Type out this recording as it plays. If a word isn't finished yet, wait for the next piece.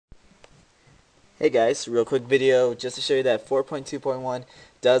Hey guys, real quick video just to show you that 4.2.1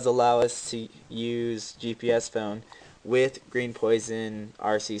 does allow us to use gpSPhone with greenpois0n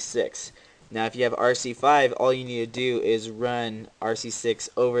rc6. Now if you have rc5, all you need to do is run rc6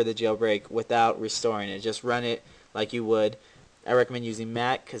 over the jailbreak without restoring it. Just run it like you would. I recommend using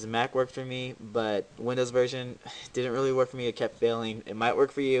Mac because Mac worked for me, but Windows version didn't really work for me. It kept failing. It might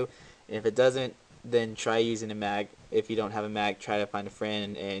work for you. If it doesn't, then try using a Mac. If you don't have a Mac, try to find a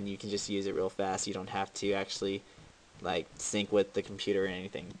friend and you can just use it real fast. You don't have to actually like sync with the computer or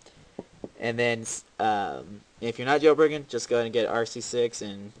anything. And then if you're not jailbroken, just go ahead and get rc6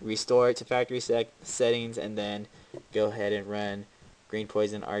 and restore it to factory settings, and then go ahead and run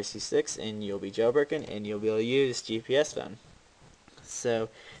greenpois0n rc6 and you'll be jailbroken and you'll be able to use gpSPhone. So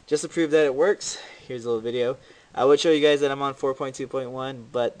just to prove that it works, here's a little video. I would show you guys that I'm on 4.2.1,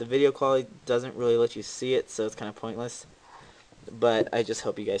 but the video quality doesn't really let you see it, so it's kind of pointless. But I just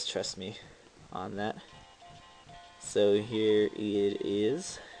hope you guys trust me on that. So here it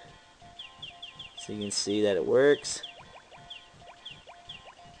is. So you can see that it works.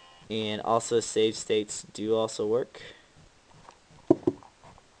 And also save states do also work.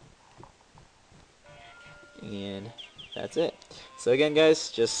 And that's it. So again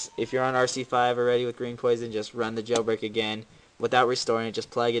guys, just if you're on rc5 already with greenpois0n, just run the jailbreak again without restoring it. Just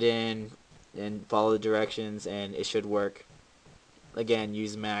plug it in and follow the directions and it should work. Again,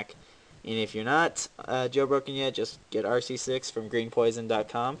 use Mac. And if you're not jailbroken yet, just get rc6 from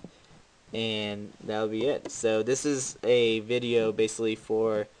greenpois0n.com and that'll be it. So this is a video basically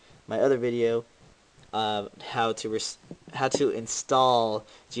for my other video, how to install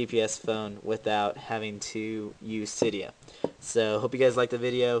gpSPhone without having to use Cydia. So hope you guys liked the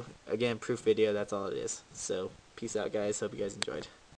video. Again, proof video, that's all it is. So peace out guys, hope you guys enjoyed.